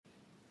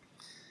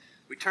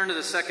Turn to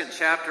the second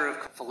chapter of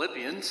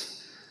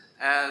Philippians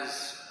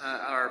as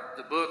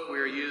the book we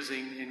are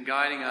using in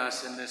guiding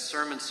us in this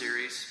sermon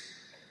series.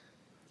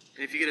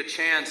 And if you get a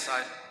chance,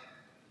 I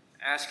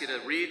ask you to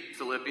read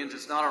Philippians.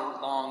 It's not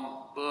a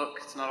long book.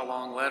 It's not a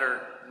long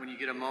letter. When you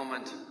get a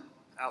moment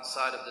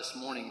outside of this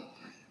morning,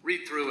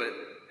 read through it.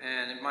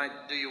 And it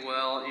might do you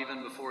well,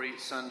 even before each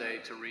Sunday,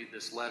 to read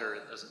this letter.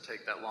 It doesn't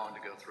take that long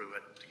to go through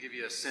it, to give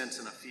you a sense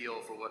and a feel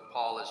for what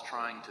Paul is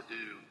trying to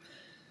do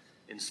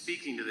in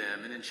speaking to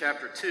them. And in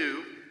chapter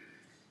 2,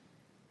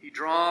 he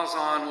draws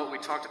on what we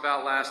talked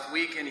about last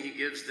week, and he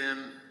gives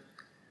them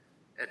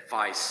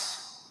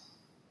advice.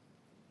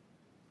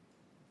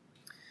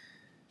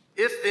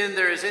 If then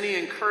there is any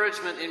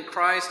encouragement in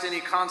Christ, any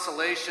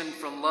consolation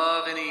from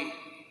love, any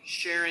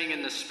sharing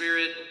in the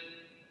Spirit,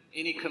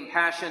 any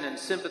compassion and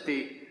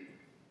sympathy,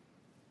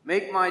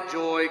 make my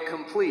joy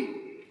complete.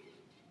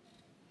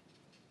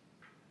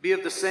 Be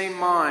of the same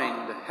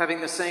mind, having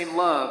the same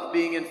love,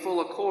 being in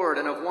full accord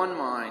and of one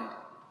mind.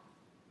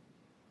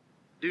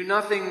 Do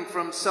nothing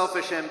from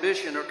selfish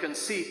ambition or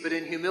conceit, but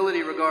in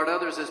humility regard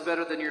others as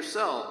better than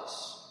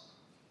yourselves.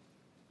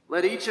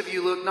 Let each of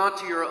you look not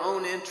to your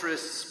own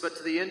interests, but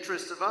to the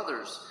interests of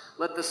others.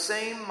 Let the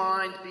same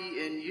mind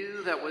be in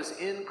you that was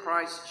in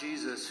Christ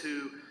Jesus,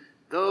 who,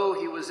 though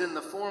he was in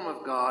the form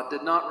of God,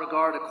 did not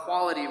regard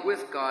equality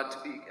with God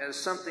as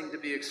something to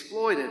be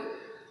exploited,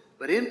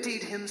 but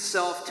emptied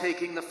himself,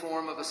 taking the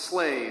form of a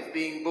slave,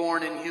 being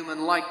born in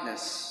human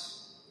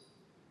likeness.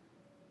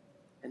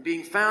 And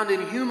being found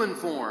in human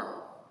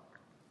form,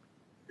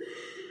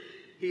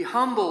 he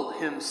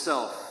humbled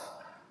himself,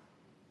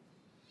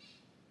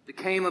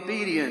 became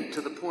obedient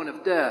to the point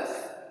of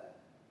death,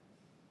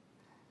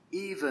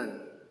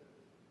 even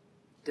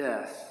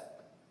death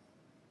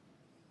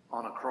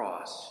on a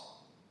cross.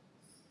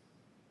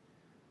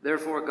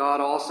 Therefore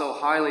God also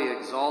highly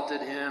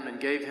exalted him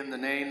and gave him the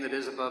name that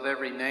is above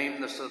every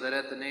name, so that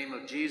at the name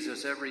of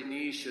Jesus every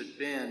knee should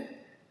bend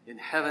in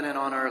heaven and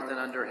on earth and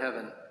under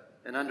heaven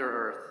and under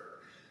earth,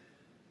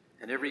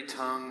 and every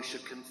tongue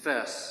should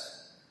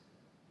confess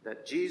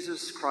that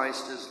Jesus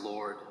Christ is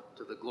Lord,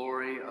 to the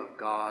glory of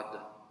God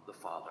the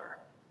Father.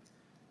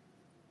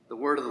 The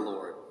word of the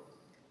Lord.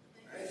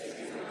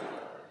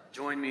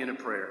 Join me in a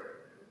prayer.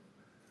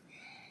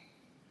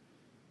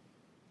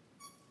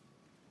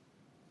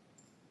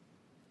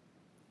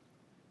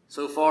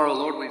 So far, O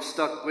Lord, we've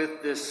stuck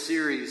with this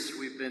series.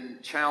 We've been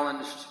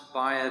challenged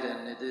by it,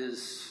 and it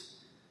is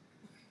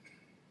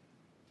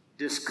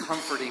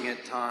discomforting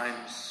at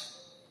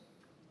times.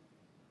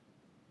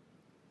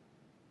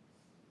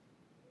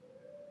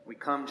 We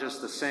come just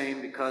the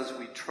same because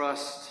we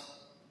trust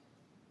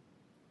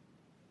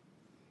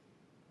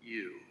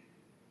you.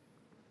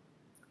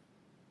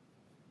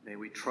 May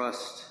we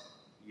trust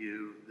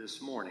you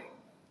this morning,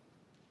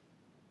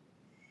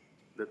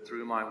 that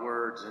through my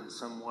words in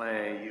some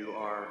way you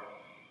are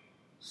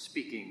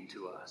speaking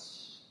to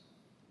us.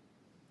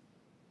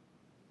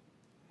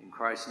 In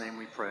Christ's name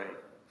we pray.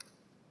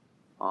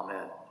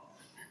 Amen.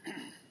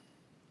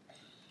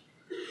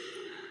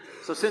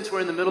 So since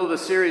we're in the middle of the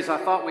series, I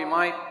thought we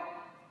might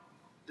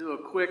do a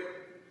quick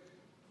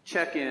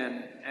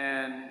check-in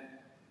and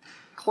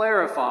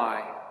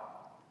clarify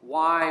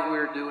why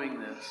we're doing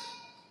this.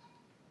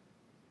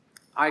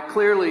 I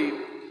clearly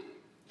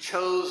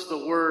chose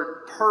the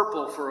word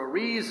purple for a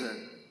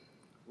reason.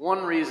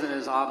 One reason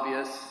is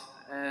obvious,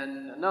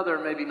 and another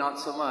maybe not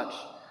so much.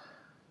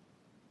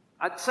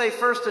 I'd say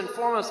first and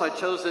foremost I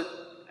chose it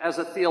as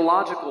a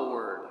theological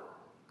word.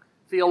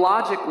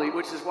 Theologically,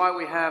 which is why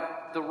we have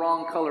the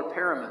wrong color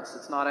paraments.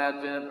 It's not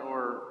Advent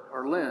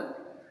or Lent.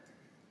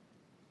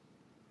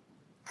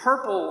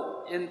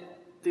 Purple in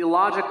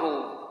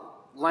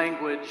theological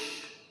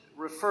language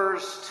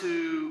refers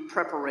to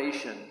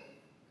preparation,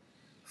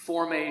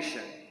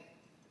 formation,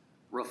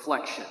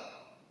 reflection,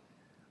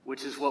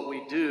 which is what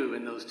we do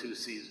in those two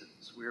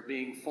seasons. We're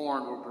being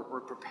formed,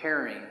 we're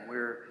preparing,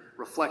 we're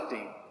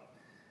reflecting.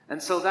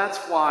 And so that's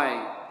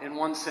why, in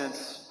one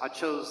sense, I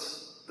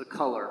chose the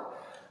color.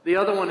 The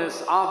other one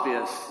is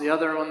obvious. The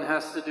other one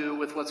has to do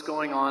with what's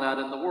going on out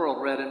in the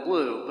world, red and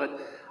blue.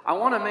 But I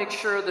want to make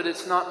sure that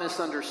it's not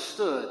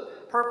misunderstood.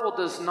 Purple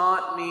does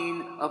not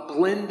mean a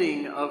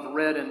blending of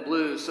red and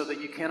blue so that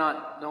you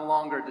cannot no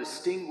longer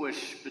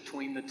distinguish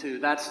between the two.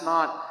 That's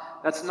not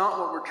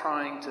what we're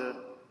trying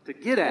to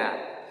get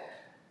at.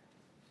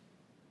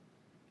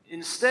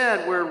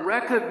 Instead, we're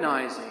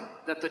recognizing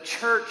that the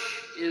church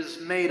is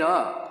made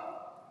up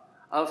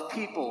of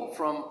people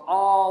from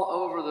all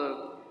over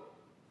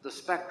the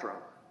spectrum.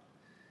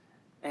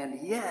 And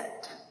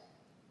yet,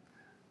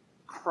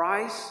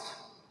 Christ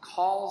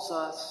calls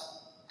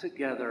us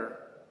together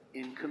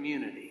in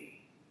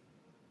community.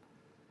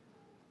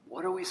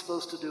 What are we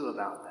supposed to do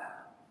about that?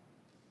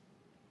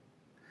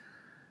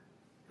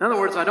 In other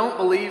words, I don't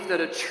believe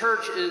that a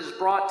church is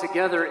brought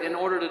together in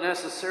order to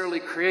necessarily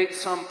create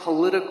some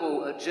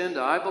political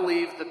agenda. I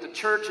believe that the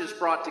church is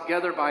brought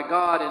together by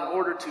God in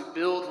order to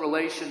build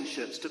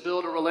relationships, to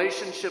build a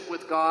relationship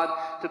with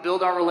God, to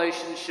build our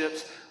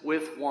relationships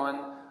with one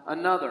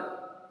another.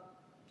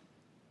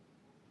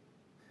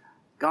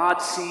 God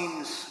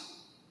seems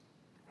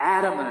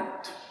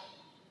adamant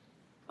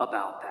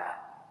about that.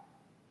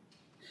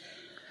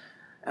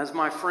 As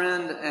my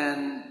friend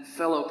and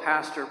fellow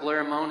pastor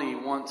Blair Money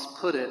once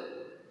put it,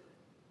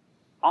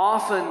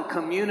 often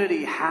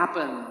community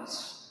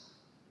happens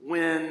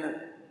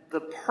when the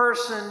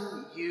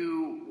person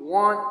you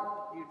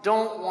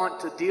don't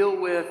want to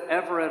deal with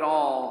ever at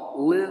all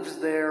lives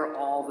there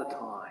all the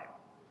time.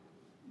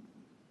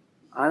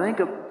 I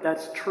think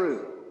that's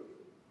true.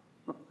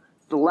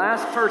 The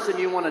last person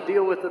you want to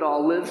deal with at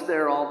all lives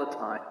there all the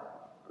time.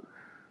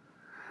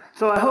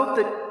 So I hope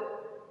that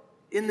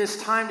in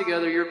this time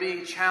together, you're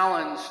being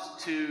challenged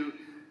to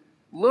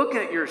look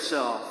at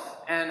yourself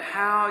and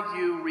how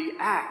you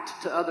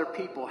react to other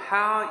people,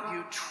 how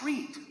you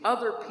treat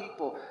other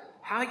people,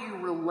 how you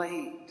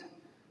relate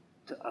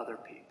to other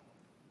people.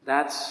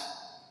 That's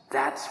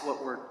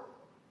what we're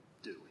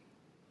doing.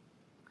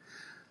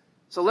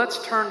 So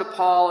let's turn to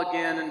Paul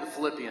again in the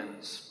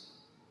Philippians.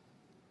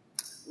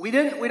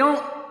 We're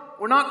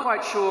not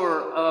quite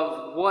sure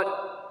of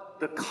what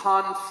the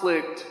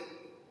conflict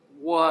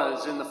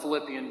was in the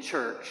Philippian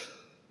church,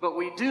 but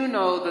we do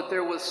know that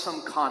there was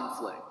some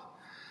conflict.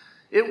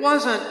 It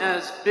wasn't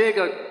as big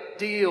a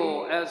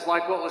deal as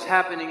like what was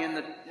happening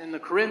in the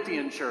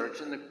Corinthian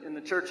church, in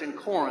the church in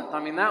Corinth. I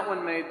mean, that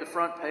one made the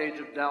front page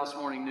of Dallas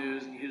Morning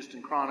News and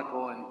Houston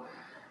Chronicle and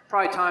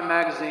probably Time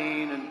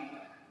Magazine, and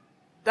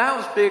that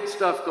was big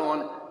stuff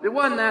going. It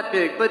wasn't that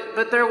big,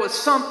 but there was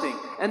something,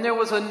 and there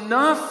was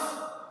enough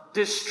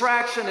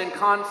distraction and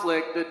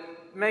conflict that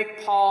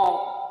make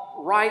Paul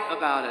write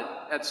about it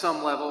at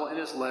some level in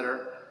his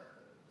letter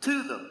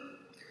to them.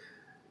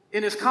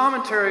 In his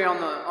commentary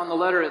on the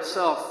letter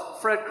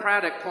itself, Fred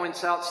Craddock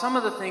points out some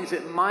of the things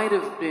it might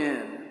have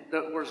been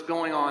that was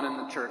going on in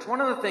the church. One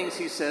of the things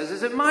he says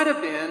is it might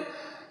have been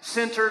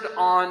centered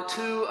on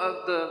two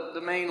of the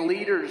main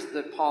leaders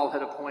that Paul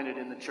had appointed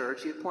in the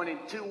church. He appointed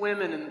two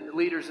women and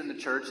leaders in the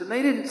church, and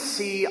they didn't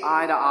see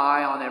eye to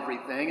eye on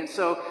everything. And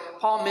so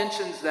Paul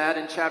mentions that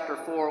in chapter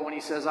 4 when he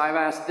says, I've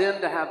asked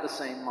them to have the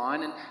same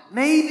mind. And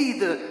maybe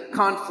the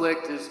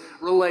conflict is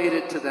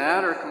related to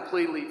that or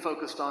completely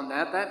focused on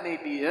that. That may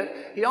be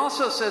it. He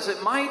also says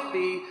it might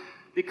be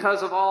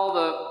because of all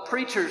the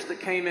preachers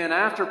that came in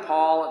after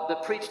Paul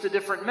that preached a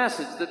different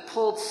message, that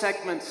pulled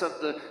segments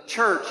of the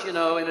church, in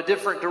a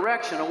different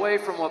direction, away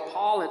from what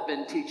Paul had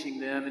been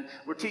teaching them, and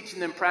were teaching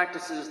them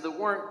practices that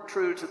weren't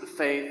true to the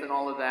faith and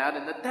all of that,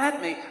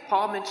 and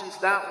Paul mentions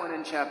that one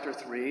in chapter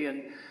 3,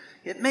 and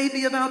it may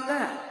be about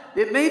that.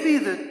 It may be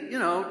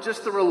that,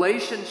 just the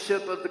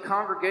relationship of the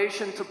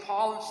congregation to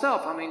Paul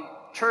himself. I mean,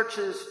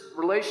 churches'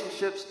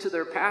 relationships to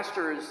their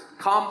pastor is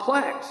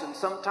complex, and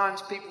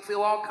sometimes people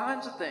feel all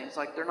kinds of things,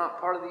 like they're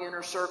not part of the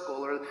inner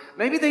circle, or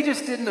maybe they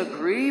just didn't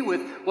agree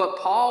with what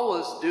Paul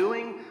was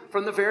doing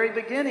from the very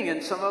beginning,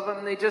 and some of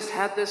them, they just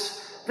had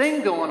this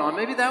thing going on.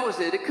 Maybe that was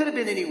it. It could have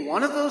been any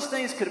one of those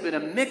things, could have been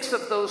a mix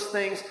of those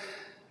things.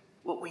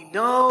 What we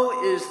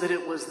know is that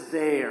it was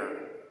there.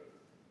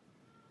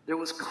 There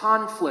was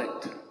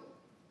conflict.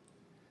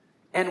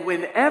 And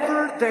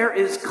whenever there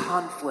is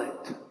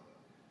conflict,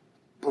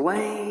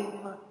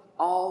 blame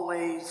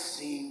always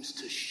seems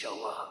to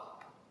show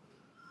up.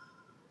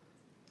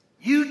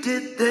 You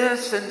did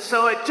this, and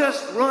so it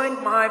just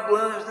ruined my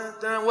blood.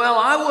 Well,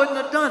 I wouldn't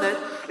have done it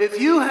if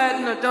you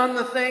hadn't have done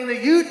the thing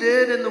that you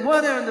did, and the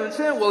whatever. And they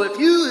said, well, if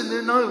you, and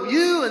then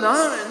you, and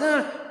I, and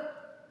then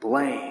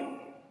blame.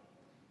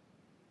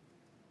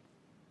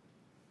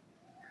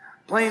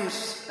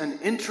 Blame's an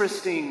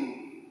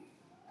interesting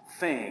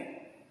thing.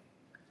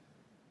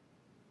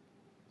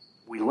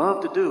 We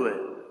love to do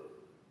it.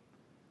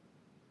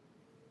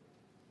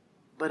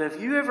 But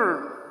have you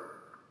ever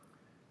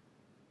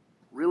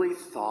really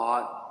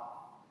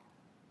thought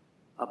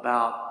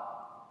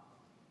about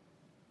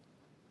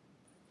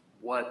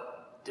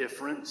what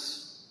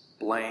difference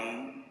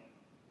blame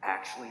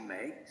actually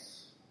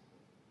makes?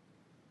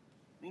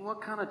 I mean,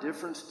 what kind of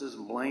difference does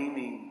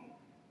blaming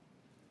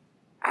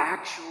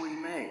actually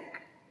make?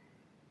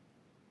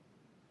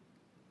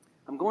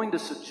 I'm going to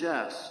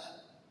suggest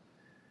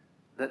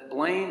that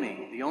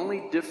blaming, the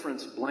only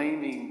difference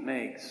blaming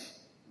makes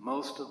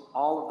most of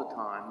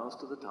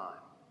the time,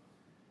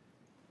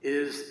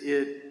 is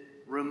it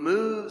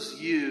removes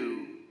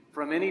you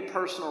from any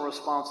personal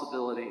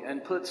responsibility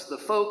and puts the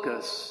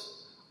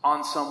focus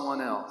on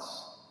someone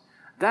else.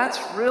 That's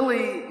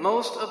really,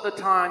 most of the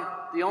time,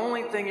 the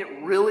only thing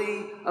it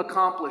really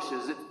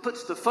accomplishes. It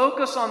puts the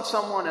focus on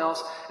someone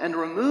else and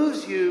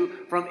removes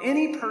you from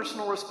any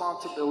personal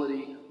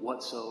responsibility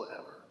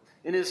whatsoever.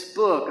 In his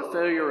book, A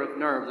Failure of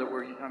Nerve,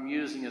 that I'm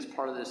using as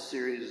part of this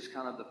series as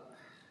kind of the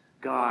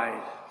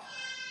guide,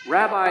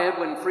 Rabbi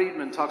Edwin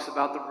Friedman talks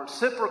about the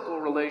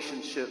reciprocal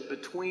relationship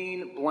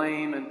between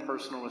blame and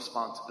personal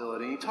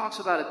responsibility. He talks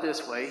about it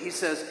this way. He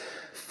says,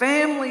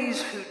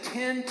 families who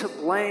tend to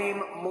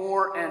blame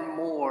more and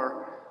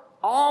more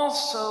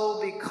also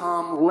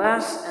become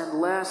less and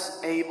less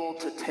able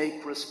to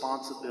take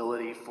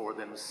responsibility for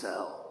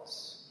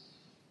themselves.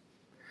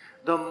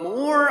 The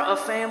more a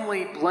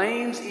family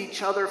blames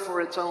each other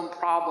for its own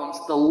problems,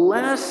 the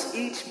less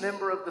each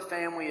member of the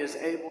family is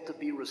able to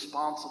be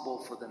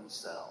responsible for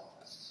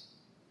themselves.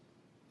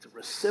 It's a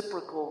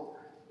reciprocal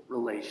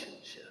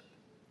relationship.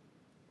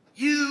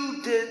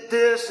 You did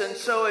this, and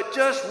so it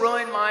just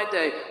ruined my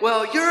day.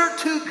 Well, you're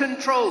too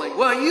controlling.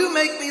 Well, you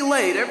make me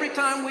late every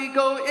time we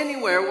go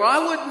anywhere. Well,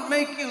 I wouldn't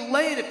make you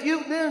late if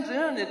you did.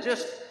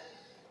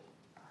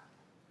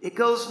 It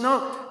goes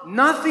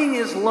nothing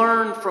is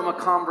learned from a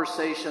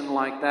conversation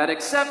like that,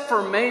 except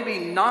for maybe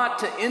not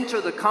to enter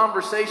the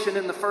conversation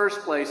in the first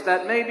place.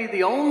 That may be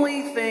the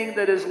only thing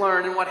that is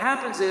learned. And what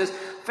happens is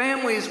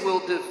families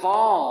will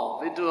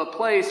devolve into a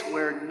place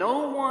where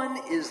no one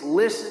is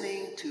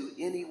listening to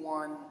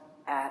anyone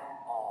at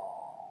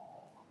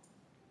all.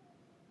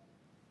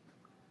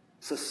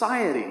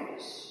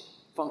 Societies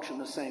function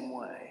the same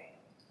way.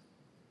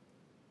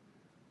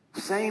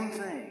 Same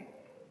thing.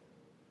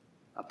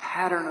 A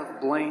pattern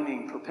of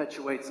blaming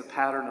perpetuates a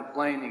pattern of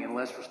blaming and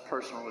less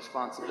personal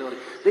responsibility.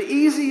 The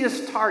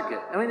easiest target,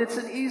 it's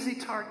an easy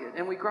target,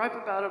 and we gripe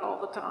about it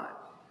all the time.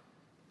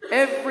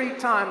 Every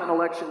time an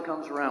election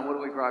comes around, what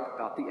do we gripe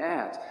about? The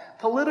ads.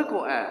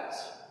 Political ads.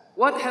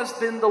 What has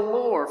been the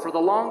lure for the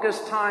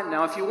longest time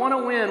now? If you want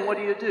to win, what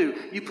do?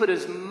 You put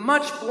as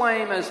much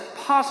blame as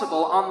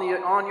possible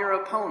on your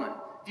opponent.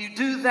 If you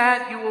do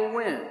that, you will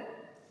win.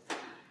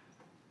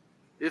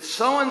 If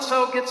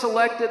so-and-so gets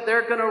elected,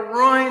 they're going to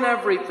ruin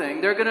everything.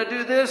 They're going to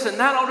do this, and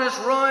that'll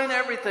just ruin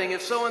everything.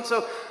 If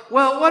so-and-so,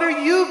 well, what are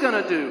you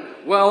going to do?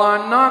 Well,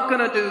 I'm not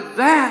going to do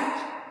that.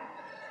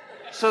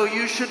 So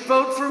you should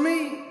vote for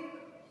me.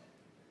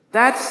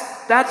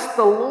 That's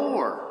the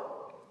lure.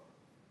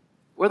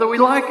 Whether we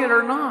like it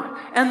or not.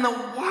 And the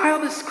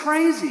wildest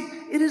crazy.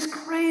 It is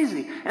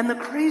crazy. And the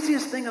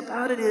craziest thing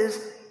about it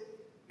is,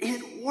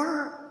 it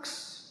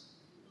works.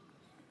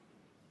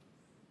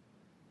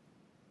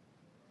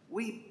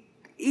 We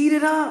eat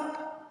it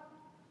up.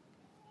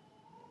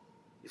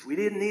 If we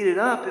didn't eat it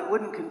up, it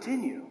wouldn't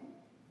continue.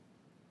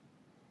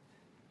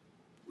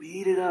 We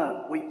eat it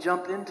up. We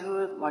jump into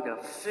it like a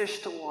fish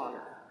to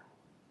water.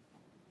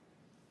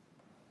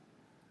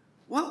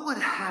 What would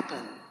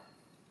happen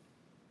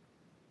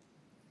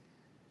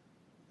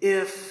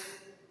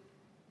if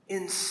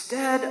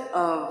instead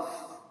of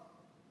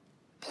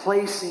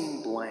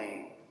placing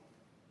blame,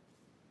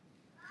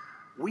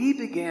 we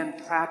began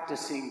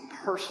practicing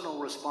personal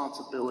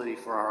responsibility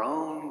for our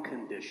own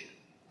condition,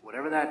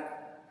 whatever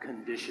that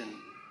condition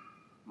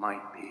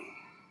might be?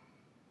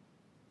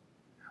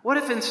 What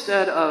if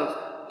instead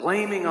of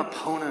blaming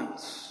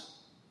opponents,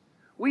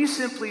 we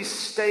simply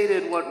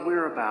stated what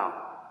we're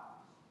about?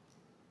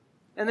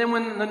 And then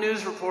when the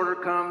news reporter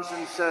comes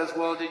and says,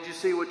 well, did you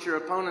see what your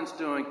opponent's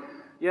doing?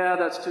 Yeah,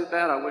 that's too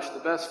bad. I wish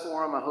the best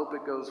for him. I hope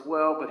it goes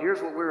well. But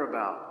here's what we're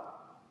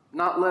about.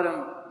 Not let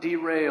him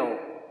derail.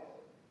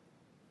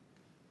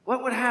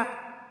 What would happen?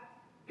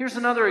 Here's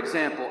another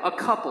example. A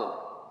couple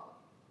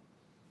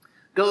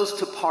goes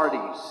to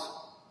parties,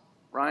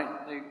 right?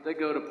 They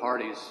go to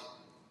parties.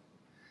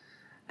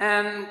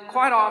 And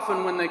quite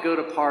often when they go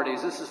to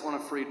parties, this is one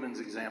of Friedman's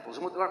examples.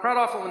 Quite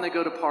often when they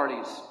go to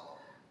parties,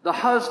 the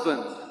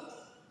husband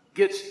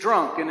gets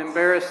drunk and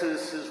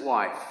embarrasses his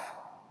wife,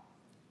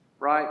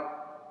 right?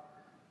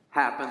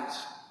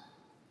 Happens.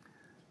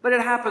 But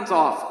it happens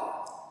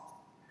often.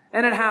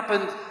 And it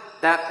happened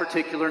that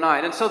particular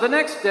night. And so the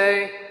next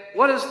day,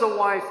 what does the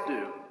wife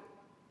do?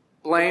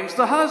 Blames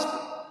the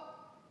husband.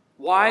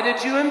 Why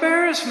did you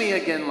embarrass me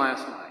again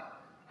last night?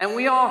 And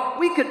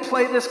we could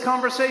play this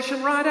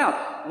conversation right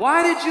out.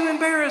 Why did you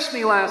embarrass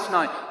me last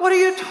night? What are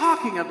you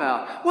talking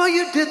about? Well,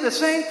 you did the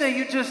same thing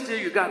you just did.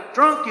 You got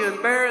drunk, you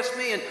embarrassed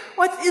me, and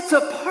what? It's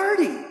a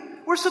party.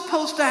 We're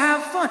supposed to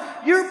have fun.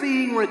 You're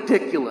being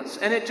ridiculous.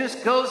 And it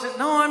just goes,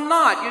 no, I'm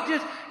not.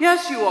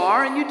 Yes, you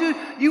are. And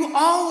you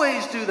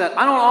always do that.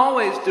 I don't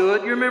always do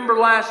it. You remember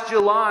last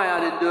July, I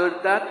didn't do it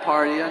at that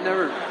party.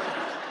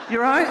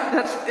 You're right.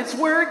 It's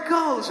where it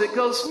goes. It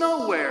goes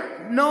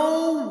nowhere.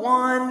 No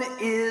one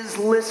is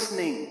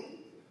listening.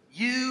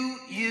 You.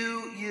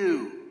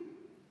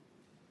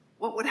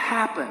 What would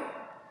happen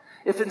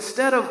if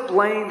instead of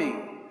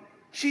blaming,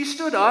 she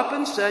stood up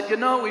and said,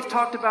 we've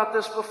talked about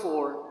this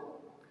before,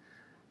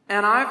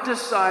 and I've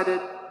decided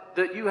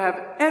that you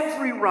have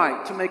every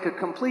right to make a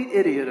complete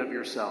idiot of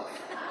yourself.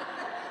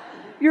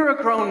 You're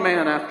a grown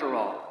man after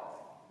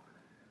all.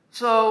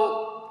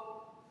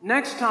 So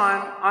next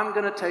time, I'm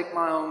going to take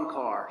my own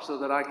car so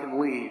that I can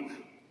leave.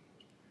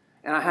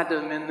 And I had to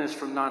amend this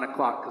from 9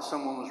 o'clock because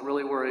someone was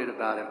really worried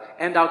about him.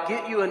 And I'll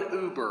get you an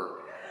Uber.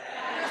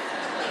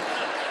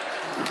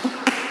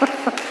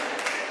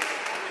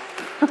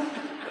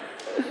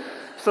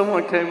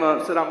 Someone came up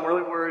and said, I'm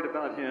really worried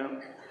about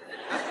him.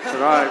 I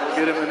said, all right,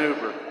 we'll get him an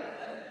Uber.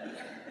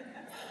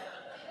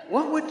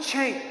 What would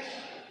change?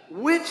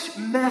 Which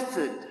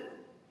method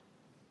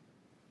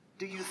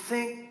do you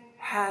think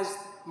has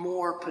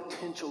more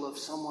potential of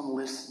someone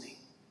listening?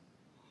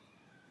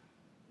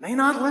 May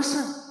not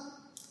listen.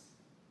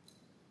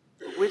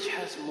 But which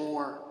has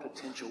more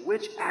potential?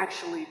 Which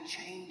actually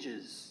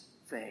changes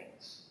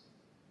things?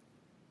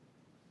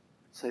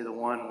 say the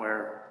one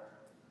where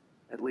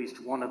at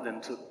least one of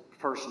them took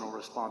personal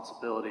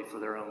responsibility for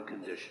their own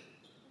condition.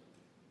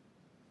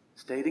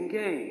 Stayed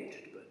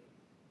engaged, but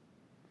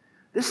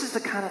this is the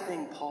kind of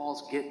thing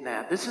Paul's getting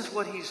at. This is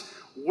what he's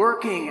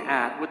working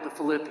at with the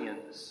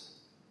Philippians.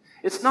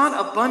 It's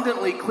not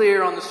abundantly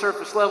clear on the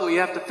surface level. You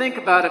have to think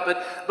about it,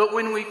 but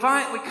when we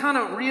kind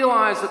of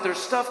realize that there's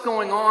stuff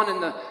going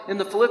on in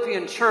the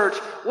Philippian church,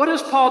 what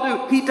does Paul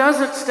do? He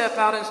doesn't step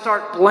out and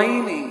start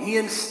blaming. He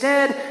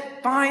instead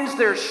finds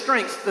their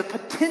strengths, the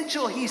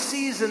potential he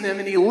sees in them,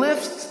 and he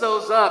lifts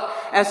those up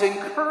as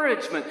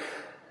encouragement.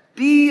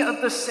 Be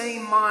of the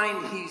same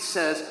mind, he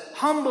says.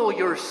 Humble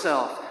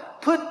yourself.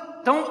 Put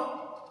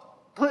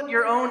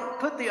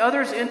the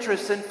other's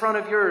interests in front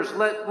of yours.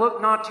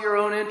 Look not to your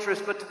own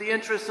interests, but to the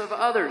interests of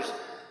others.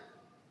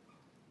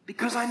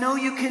 Because I know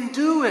you can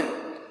do it.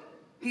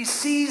 He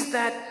sees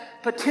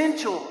that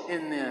potential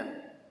in them.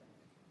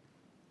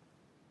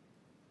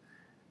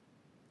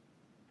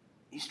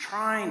 He's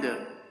trying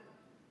to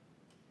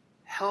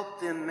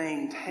help them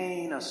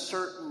maintain a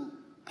certain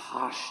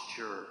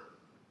posture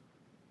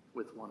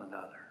with one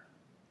another.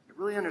 You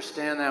really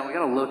understand that? We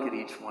got to look at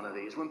each one of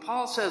these. When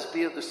Paul says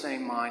be of the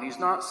same mind, he's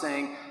not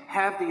saying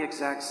have the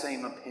exact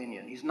same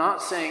opinion. He's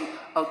not saying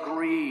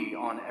agree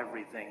on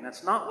everything.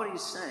 That's not what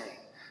he's saying.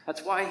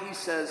 That's why he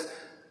says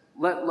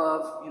let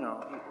love,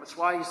 that's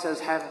why he says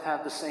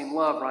have the same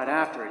love right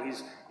after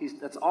it.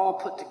 That's all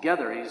put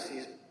together.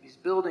 He's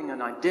building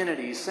an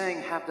identity. He's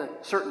saying have the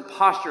certain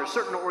posture, a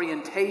certain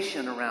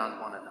orientation around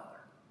one another.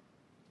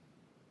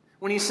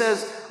 When he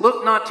says,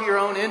 look not to your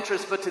own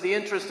interest, but to the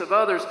interest of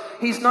others,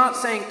 he's not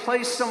saying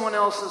place someone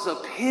else's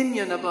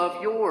opinion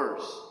above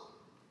yours.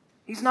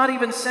 He's not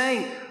even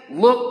saying,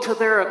 look to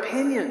their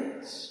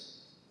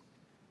opinions.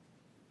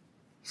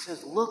 He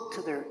says, look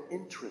to their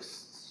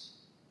interests.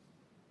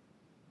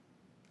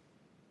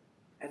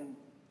 And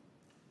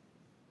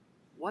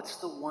what's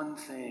the one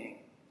thing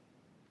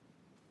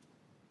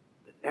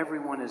that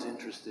everyone is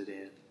interested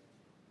in?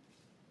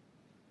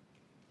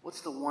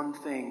 What's the one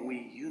thing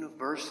we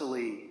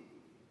universally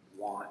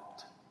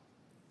want?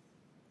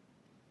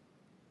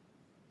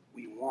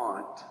 We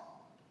want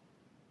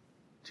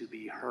to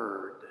be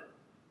heard.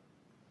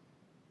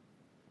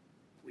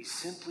 We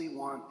simply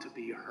want to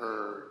be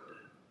heard.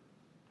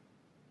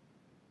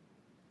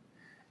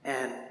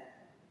 And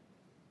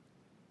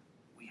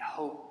we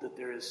hope that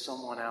there is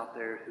someone out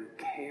there who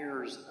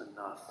cares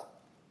enough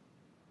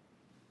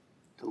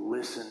to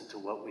listen to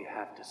what we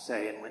have to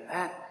say. And when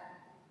that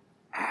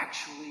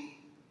actually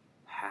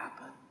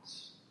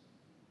happens,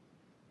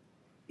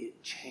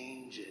 it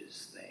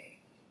changes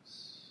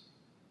things.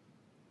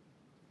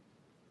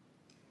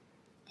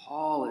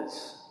 Paul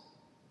is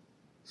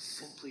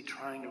simply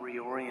trying to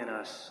reorient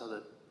us so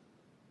that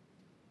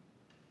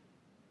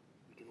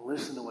we can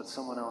listen to what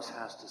someone else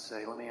has to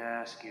say. Let me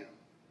ask you,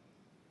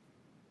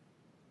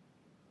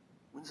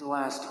 when's the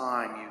last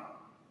time you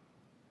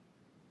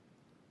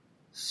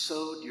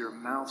sewed your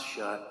mouth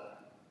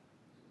shut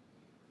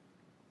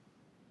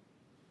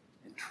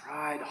and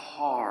tried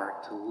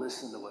hard to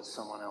listen to what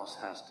someone else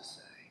has to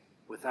say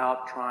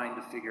without trying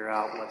to figure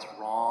out what's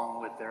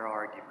wrong with their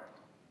argument?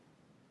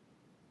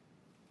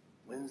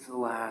 When's the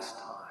last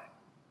time?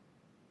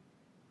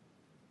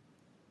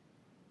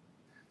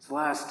 It's the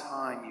last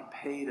time you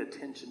paid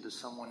attention to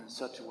someone in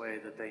such a way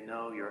that they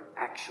know you're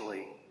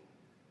actually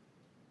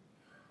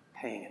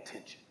paying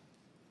attention.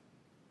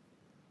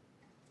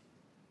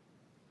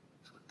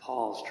 That's what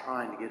Paul's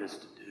trying to get us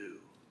to do.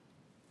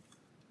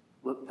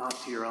 Look not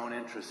to your own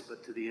interests,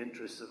 but to the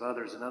interests of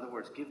others. In other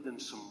words, give them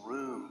some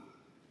room.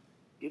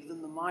 Give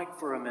them the mic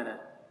for a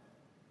minute.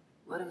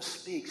 Let them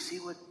speak. See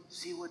what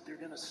they're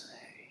going to say.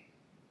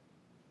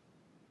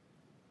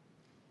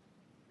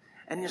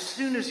 And as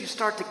soon as you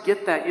start to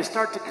get that, you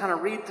start to kind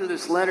of read through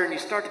this letter and you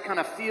start to kind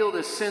of feel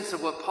this sense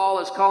of what Paul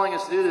is calling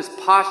us to do, this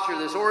posture,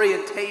 this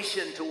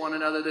orientation to one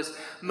another, this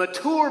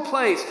mature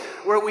place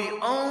where we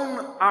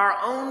own our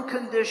own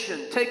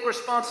condition, take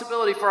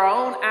responsibility for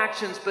our own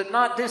actions, but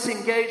not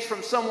disengage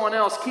from someone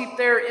else, keep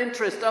their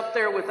interest up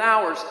there with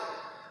ours.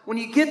 When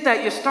you get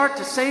that, you start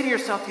to say to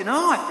yourself,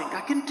 I think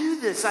I can do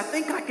this. I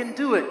think I can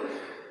do it.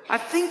 I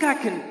think I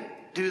can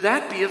do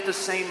that, be of the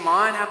same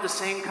mind, have the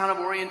same kind of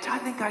orientation. I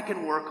think I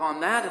can work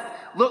on that.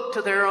 Look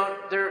to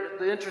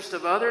the interest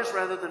of others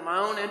rather than my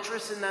own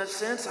interest in that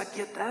sense. I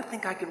get that. I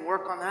think I can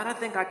work on that. I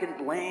think I can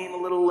blame a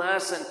little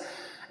less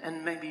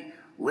and maybe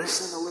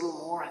listen a little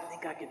more. I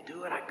think I can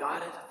do it. I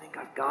got it. I think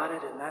I've got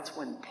it. And that's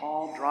when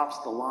Paul drops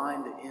the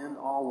line to end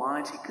all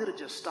lines. He could have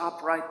just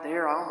stopped right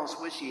there. I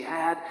almost wish he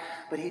had.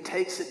 But he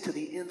takes it to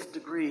the nth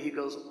degree. He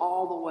goes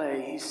all the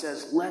way. He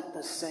says, let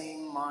the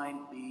same mind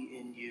be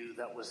in you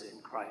that was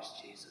in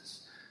Christ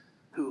Jesus,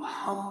 who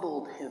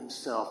humbled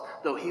himself,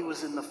 though he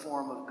was in the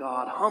form of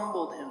God,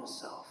 humbled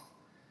himself,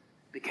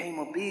 became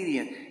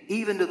obedient,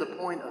 even to the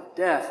point of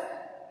death,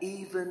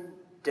 even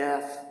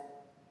death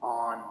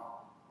on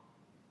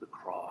the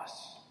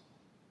cross.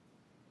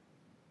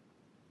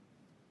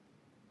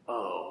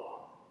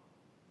 Oh,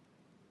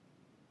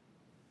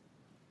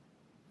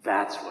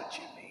 that's what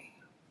you mean.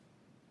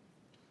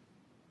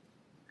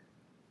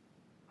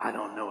 I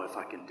don't know if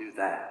I can do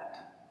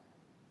that.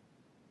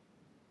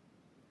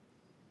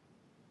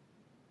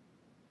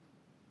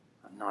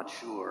 I'm not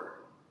sure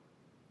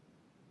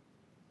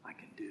I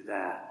can do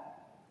that.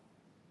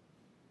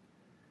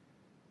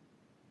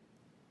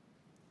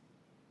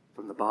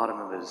 From the bottom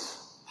of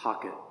his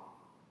pocket,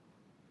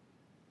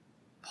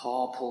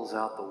 Paul pulls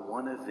out the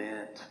one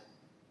event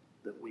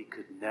that we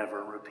could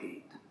never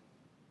repeat.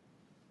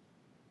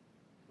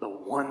 The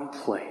one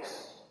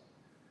place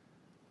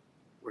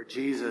where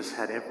Jesus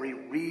had every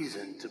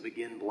reason to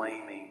begin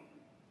blaming.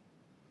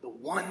 The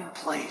one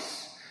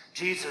place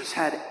Jesus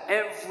had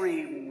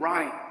every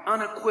right,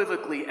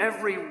 unequivocally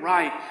every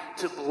right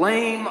to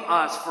blame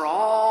us for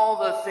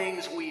all the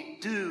things we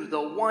do.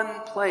 The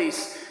one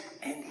place,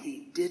 and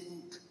he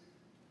didn't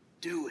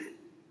do it.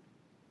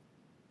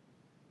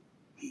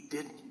 He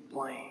didn't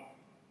blame.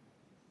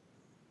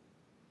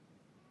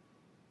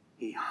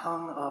 He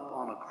hung up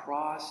on a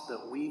cross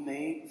that we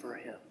made for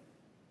him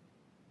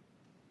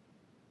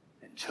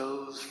and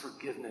chose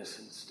forgiveness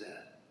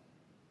instead.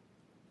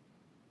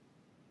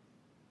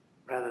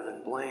 Rather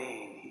than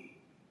blame,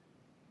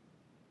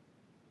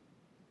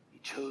 he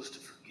chose to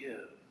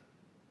forgive.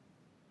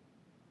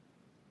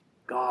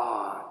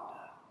 God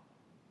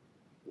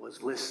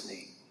was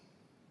listening.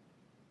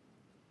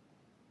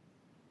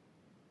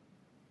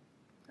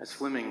 As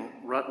Fleming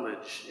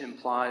Rutledge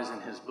implies in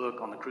his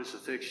book on the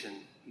crucifixion,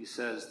 he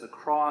says, the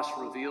cross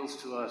reveals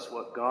to us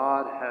what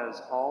God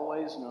has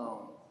always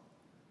known,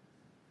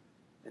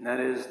 and that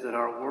is that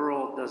our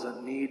world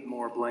doesn't need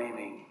more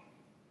blaming.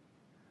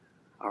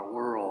 Our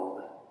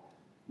world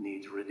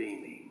needs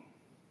redeeming.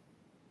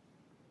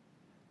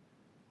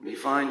 When you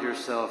find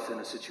yourself in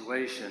a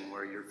situation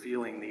where you're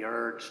feeling the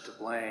urge to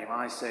blame,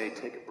 I say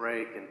take a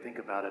break and think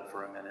about it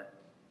for a minute.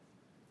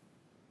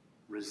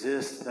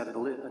 Resist that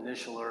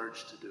initial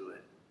urge to do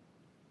it.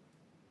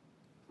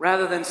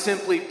 Rather than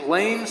simply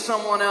blame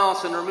someone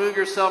else and remove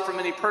yourself from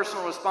any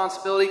personal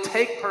responsibility,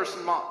 take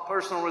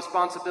personal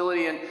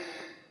responsibility and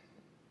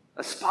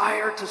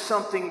aspire to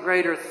something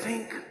greater.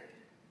 Think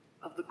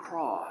of the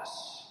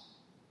cross.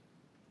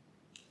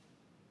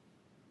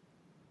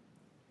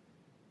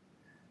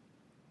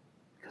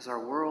 Because our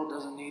world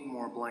doesn't need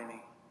more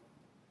blaming.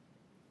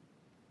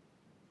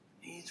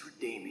 It needs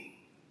redeeming.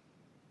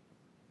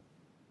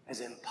 As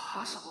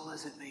impossible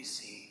as it may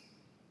seem,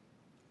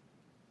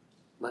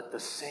 let the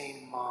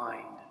same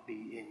mind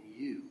be in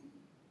you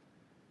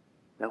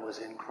that was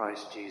in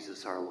Christ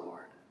Jesus our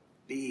Lord.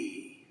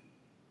 Be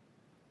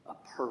a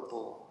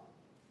purple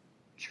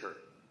church.